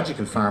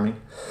 biological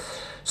farming.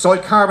 Soil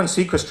carbon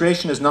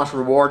sequestration is not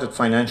rewarded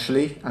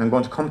financially, and I'm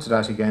going to come to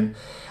that again,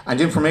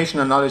 and information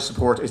and knowledge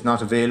support is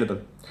not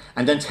available.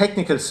 And then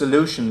technical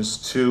solutions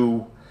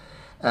to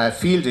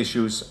field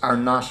issues are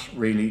not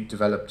really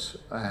developed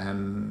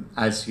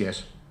as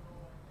yet.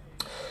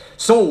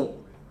 So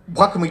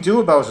what can we do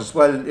about it?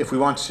 Well, if we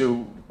want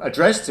to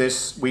address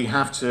this, we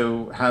have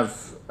to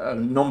have a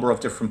number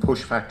of different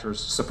push factors,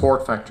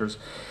 support factors.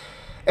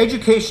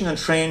 Education and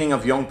training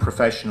of young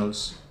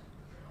professionals.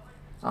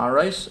 All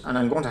right, and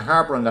I'm going to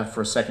harbour on that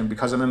for a second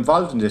because I'm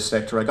involved in this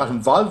sector. I got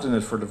involved in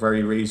it for this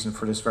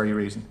very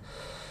reason.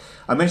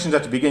 I mentioned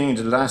at the beginning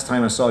that the last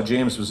time I saw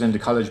James was in the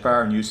college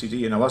bar in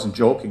UCD, and I wasn't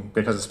joking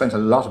because I spent a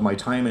lot of my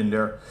time in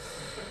there.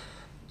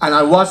 And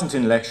I wasn't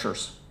in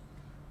lectures.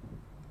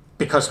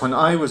 Because when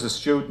I was a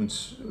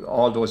student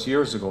all those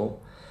years ago,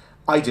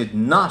 I did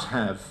not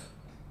have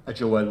a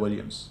Joel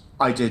Williams.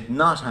 I did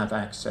not have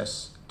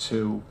access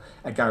to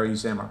a Gary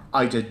Zimmer.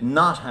 I did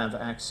not have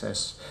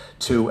access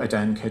to a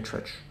Dan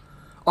Kittredge,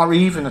 or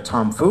even a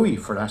Tom Fooey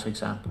for that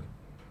example,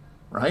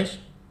 right?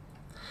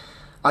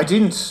 I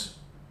didn't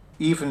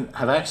even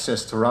have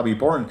access to Robbie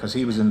Byrne because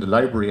he was in the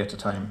library at the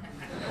time.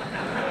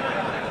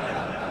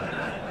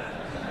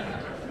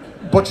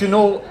 But you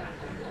know,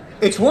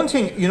 it's one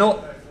thing, you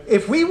know,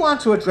 if we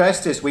want to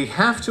address this, we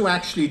have to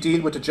actually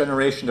deal with the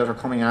generation that are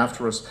coming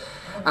after us.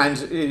 And,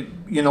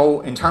 you know,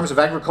 in terms of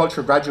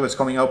agriculture graduates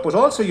coming out, but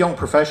also young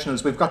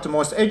professionals, we've got the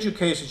most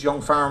educated young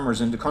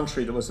farmers in the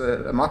country. There was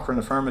a Mocker and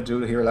a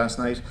Farmadoo here last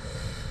night.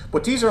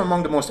 But these are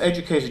among the most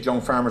educated young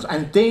farmers,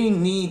 and they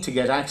need to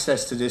get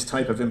access to this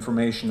type of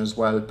information as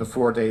well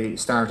before they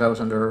start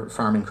out on their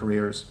farming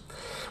careers.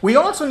 We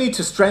also need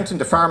to strengthen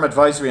the farm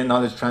advisory and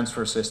knowledge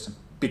transfer system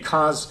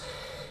because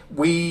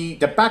the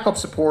backup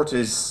support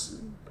is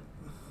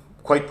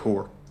quite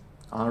poor.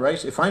 All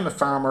right, if I'm a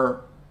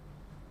farmer,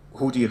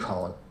 who do you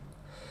call?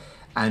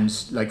 And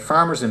like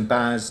farmers in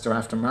Baz, they're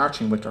after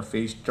marching with their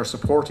feet, they're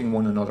supporting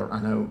one another,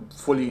 and I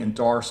fully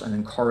endorse and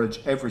encourage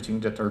everything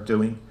that they're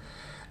doing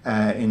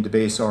in the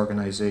base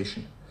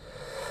organisation.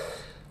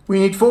 We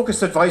need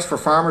focused advice for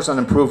farmers on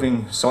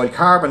improving soil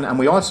carbon, and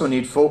we also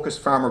need focused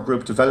farmer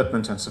group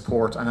development and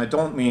support. And I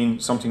don't mean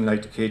something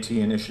like the KT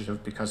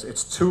initiative because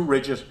it's too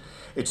rigid,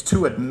 it's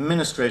too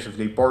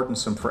administratively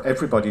burdensome for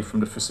everybody from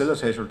the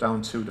facilitator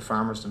down to the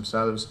farmers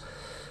themselves.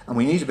 And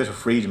we need a bit of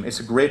freedom. It's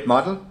a great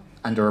model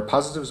and there are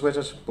positives with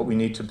it, but we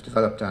need to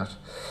develop that.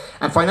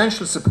 And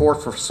financial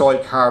support for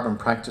soil carbon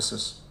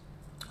practices,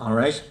 all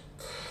right?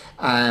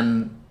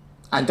 And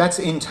that's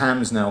in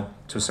TAMS now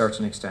to a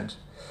certain extent.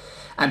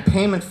 And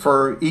payment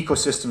for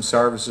ecosystem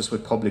services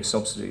with public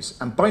subsidies.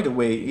 And by the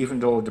way, even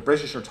though the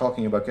British are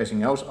talking about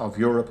getting out of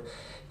Europe,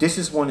 this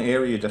is one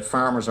area that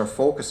farmers are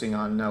focusing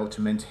on now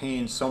to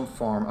maintain some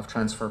form of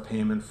transfer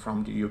payment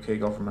from the UK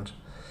government.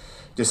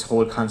 This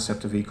whole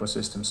concept of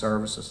ecosystem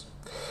services.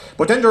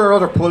 But then there are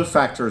other pull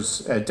factors.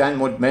 Dan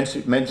Wood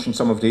mentioned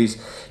some of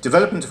these.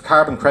 Development of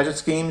carbon credit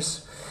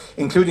schemes,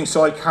 including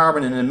soil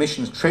carbon and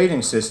emissions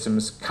trading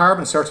systems,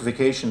 carbon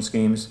certification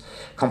schemes,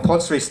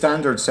 compulsory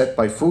standards set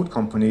by food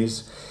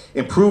companies,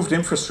 improved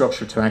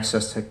infrastructure to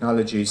access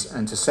technologies,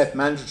 and to set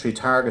mandatory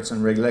targets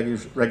and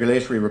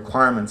regulatory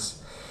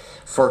requirements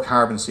for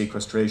carbon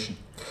sequestration.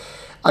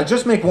 I'll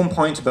just make one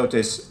point about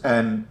this.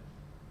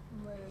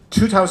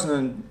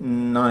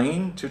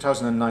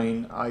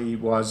 2009, I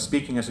was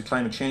speaking at a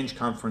climate change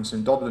conference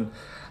in Dublin,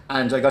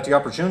 and I got the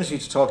opportunity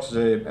to talk to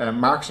the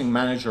marketing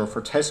manager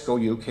for Tesco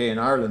UK in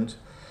Ireland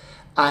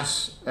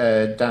at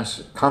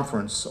that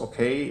conference,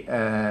 okay,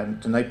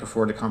 the night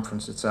before the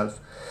conference itself.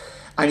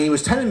 And he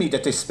was telling me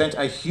that they spent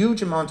a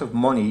huge amount of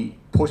money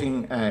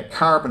putting a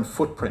carbon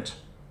footprint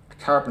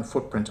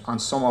on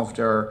some of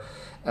their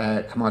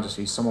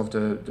commodities, some of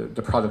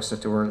the products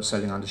that they were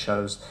selling on the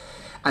shelves.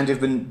 And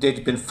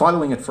they'd been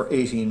following it for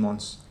 18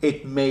 months.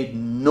 It made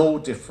no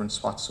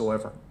difference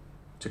whatsoever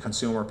to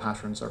consumer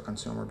patterns or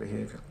consumer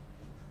behaviour.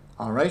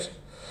 All right?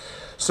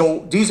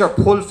 So these are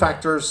pull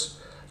factors.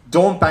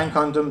 Don't bank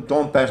on them,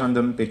 don't bet on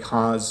them,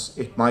 because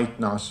it might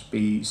not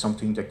be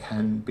something that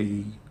can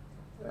be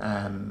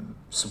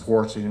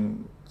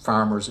supporting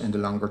farmers in the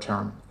longer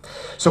term.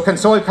 So can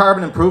soil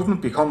carbon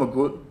improvement become a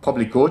good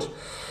public good?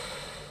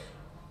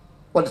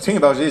 Well, the thing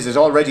about it is, it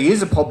already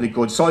is a public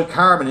good. Soil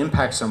carbon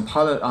impacts on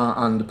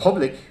the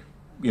public,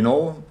 you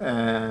know,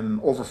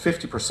 over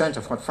 50%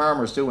 of what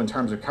farmers do in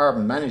terms of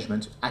carbon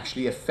management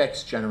actually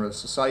affects general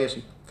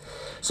society.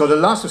 So the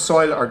loss of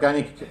soil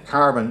organic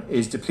carbon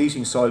is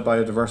depleting soil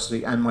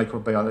biodiversity and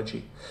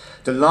microbiology.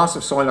 The loss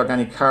of soil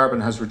organic carbon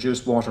has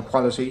reduced water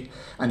quality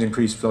and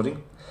increased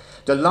flooding.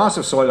 The loss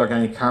of soil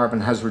organic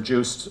carbon has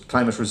reduced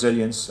climate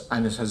resilience,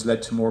 and it has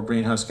led to more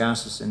greenhouse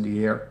gases in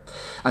the air.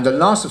 And the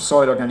loss of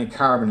soil organic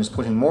carbon is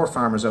putting more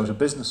farmers out of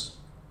business.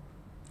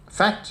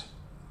 Fact,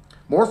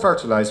 more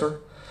fertiliser,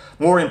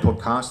 more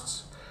input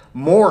costs,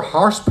 more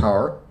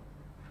horsepower,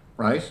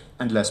 right,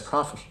 and less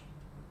profit.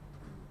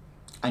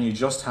 And you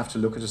just have to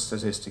look at the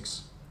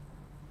statistics.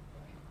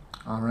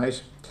 All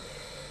right.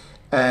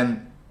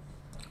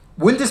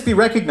 Will this be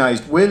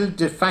recognised? Will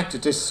the fact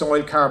that this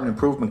soil carbon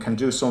improvement can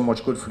do so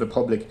much good for the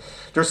public?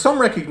 There's some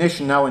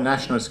recognition now in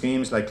national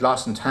schemes like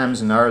Loss and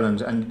Thames in Ireland,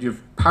 and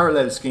you've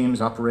parallel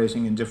schemes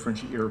operating in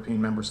different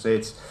European member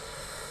states.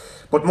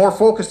 But more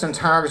focused and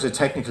targeted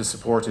technical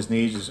support is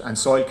needed, and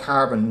soil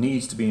carbon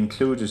needs to be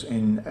included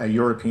in a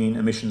European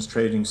emissions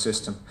trading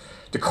system.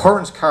 The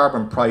current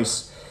carbon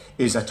price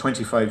is at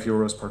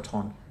 €25 per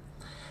tonne.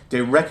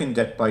 They reckon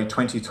that by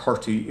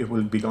 2030 it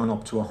will be gone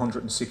up to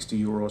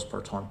 €160 per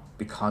tonne,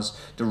 because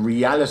the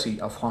reality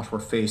of what we're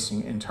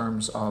facing in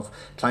terms of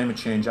climate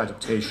change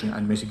adaptation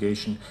and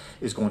mitigation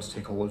is going to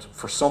take hold.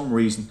 For some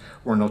reason,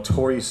 we're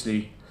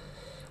notoriously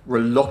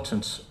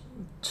reluctant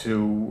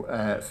to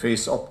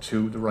face up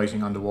to the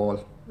writing on the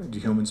wall, the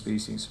human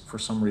species, for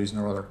some reason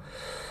or other.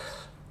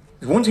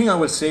 One thing I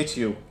will say to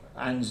you,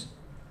 and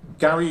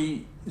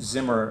Gary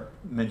Zimmer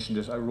mentioned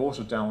it, I wrote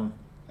it down,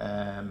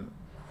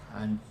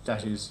 and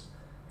that is,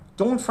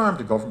 don't farm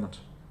the government.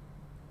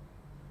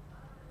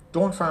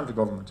 Don't farm the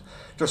government.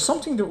 There's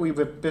something that we have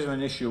a bit of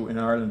an issue in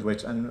Ireland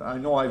with, and I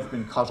know I've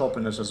been caught up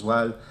in it as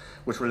well,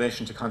 with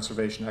relation to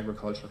conservation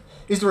agriculture.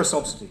 Is there a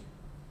subsidy?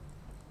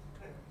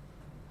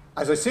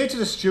 As I say to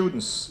the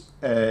students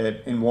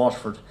in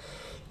Waterford,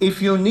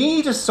 if you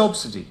need a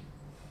subsidy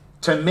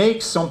to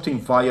make something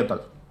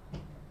viable,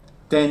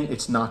 then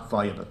it's not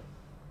viable.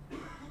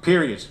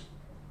 Period.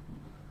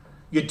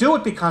 You do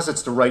it because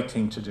it's the right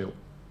thing to do.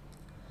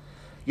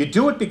 You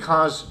do it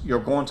because you're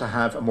going to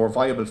have a more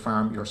viable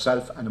farm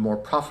yourself and a more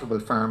profitable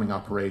farming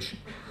operation.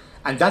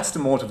 And that's the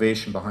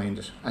motivation behind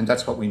it, and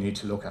that's what we need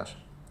to look at.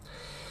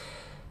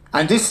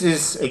 And this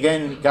is,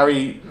 again,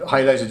 Gary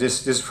highlighted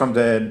this is from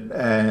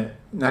the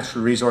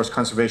Natural Resource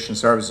Conservation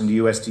Service in the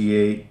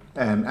USDA,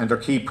 and their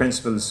key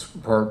principles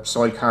for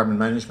soil carbon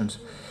management: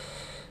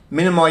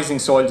 minimising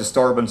soil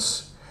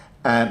disturbance,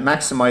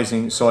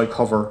 maximising soil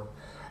cover,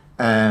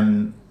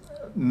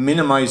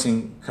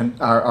 maximising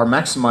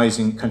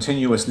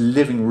continuous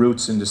living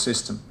roots in the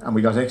system. And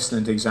we got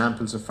excellent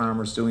examples of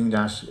farmers doing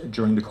that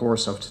during the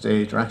course of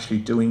today. They're actually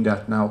doing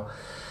that now.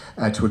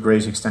 To a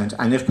great extent,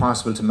 and if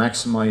possible to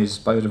maximise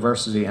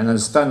biodiversity. And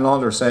as Stan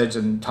Lawler said,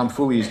 and Tom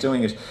Fooey is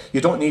doing it,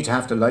 you don't need to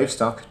have the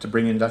livestock to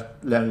bring in that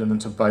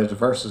element of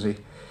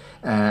biodiversity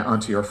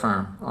onto your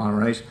farm, all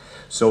right?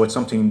 So it's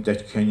something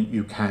that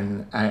you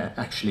can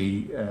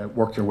actually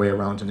work your way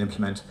around and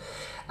implement.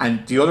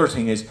 And the other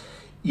thing is,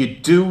 you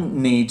do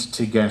need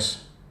to get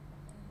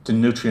the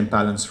nutrient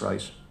balance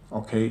right,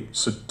 okay?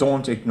 So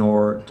don't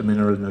ignore the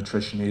mineral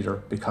nutrition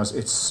either, because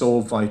it's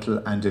so vital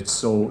and it's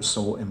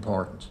so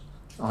important.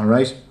 All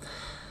right.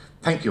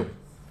 Thank you.